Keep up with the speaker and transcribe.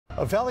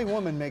A Valley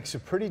woman makes a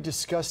pretty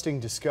disgusting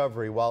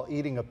discovery while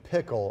eating a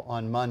pickle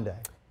on Monday.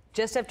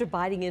 Just after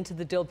biting into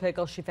the dill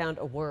pickle, she found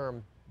a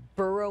worm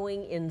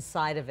burrowing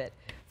inside of it.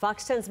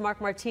 Fox 10's Mark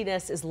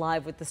Martinez is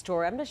live with the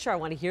story. I'm not sure I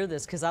want to hear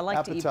this because I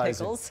like to eat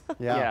pickles.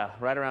 Yeah,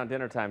 right around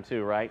dinner time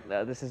too, right?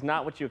 This is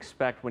not what you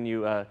expect when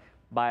you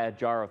buy a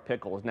jar of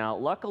pickles. Now,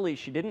 luckily,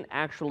 she didn't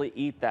actually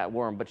eat that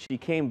worm, but she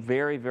came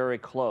very, very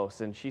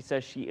close. And she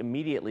says she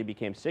immediately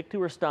became sick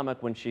to her stomach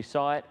when she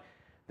saw it.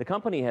 The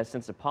company has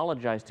since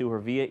apologized to her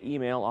via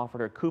email,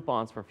 offered her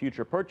coupons for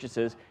future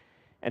purchases.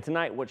 And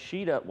tonight, what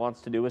she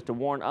wants to do is to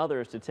warn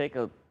others to take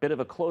a bit of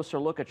a closer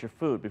look at your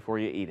food before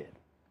you eat it.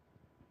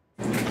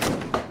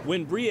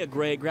 When Bria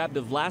Gray grabbed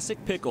a Vlasic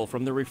Pickle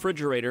from the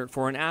refrigerator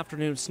for an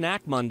afternoon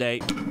snack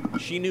Monday,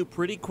 she knew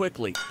pretty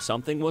quickly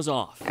something was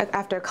off.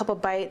 After a couple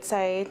bites,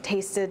 I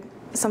tasted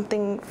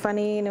something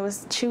funny, and it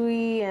was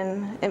chewy,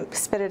 and it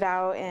spit it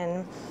out,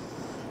 and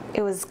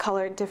it was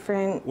colored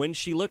different. When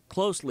she looked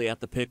closely at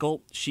the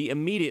pickle, she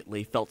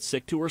immediately felt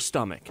sick to her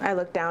stomach. I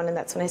looked down, and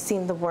that's when I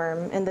seen the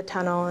worm in the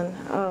tunnel, and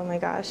oh my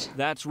gosh.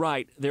 That's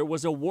right, there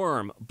was a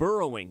worm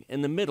burrowing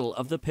in the middle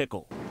of the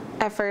pickle.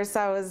 At first,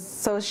 I was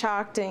so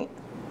shocked, and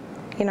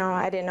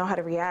I didn't know how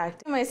to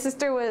react. My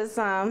sister was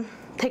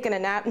taking a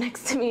nap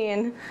next to me,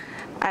 and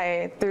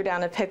I threw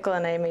down a pickle,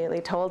 and I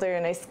immediately told her,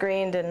 and I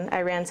screamed, and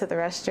I ran to the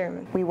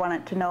restroom. We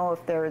wanted to know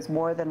if there was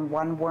more than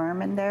one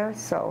worm in there,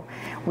 so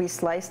we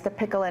sliced the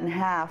pickle in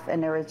half,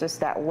 and there was just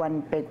that one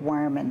big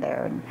worm in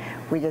there, and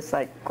we just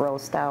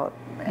grossed out,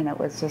 and it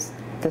was just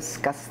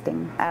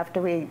disgusting.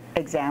 After we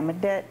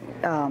examined it,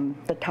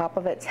 the top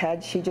of its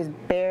head, she just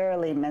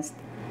barely missed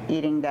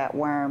eating that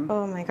worm.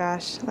 Oh my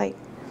gosh,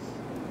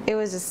 it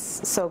was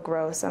just so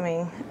gross. I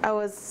mean, I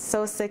was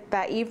so sick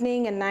that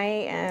evening and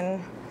night,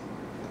 and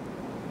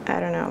I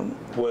don't know.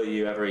 Will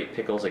you ever eat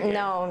pickles again?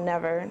 No,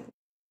 never.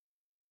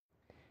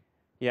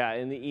 Yeah,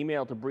 in the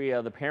email to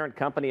Bria, the parent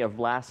company of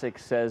Vlasic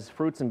says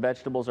fruits and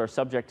vegetables are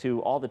subject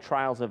to all the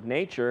trials of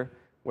nature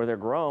where they're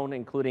grown,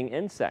 including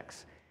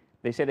insects.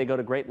 They say they go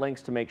to great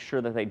lengths to make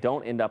sure that they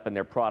don't end up in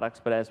their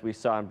products, but as we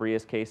saw in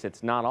Bria's case,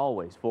 it's not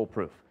always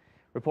foolproof.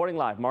 Reporting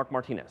live, Mark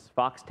Martinez,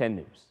 Fox 10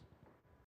 News.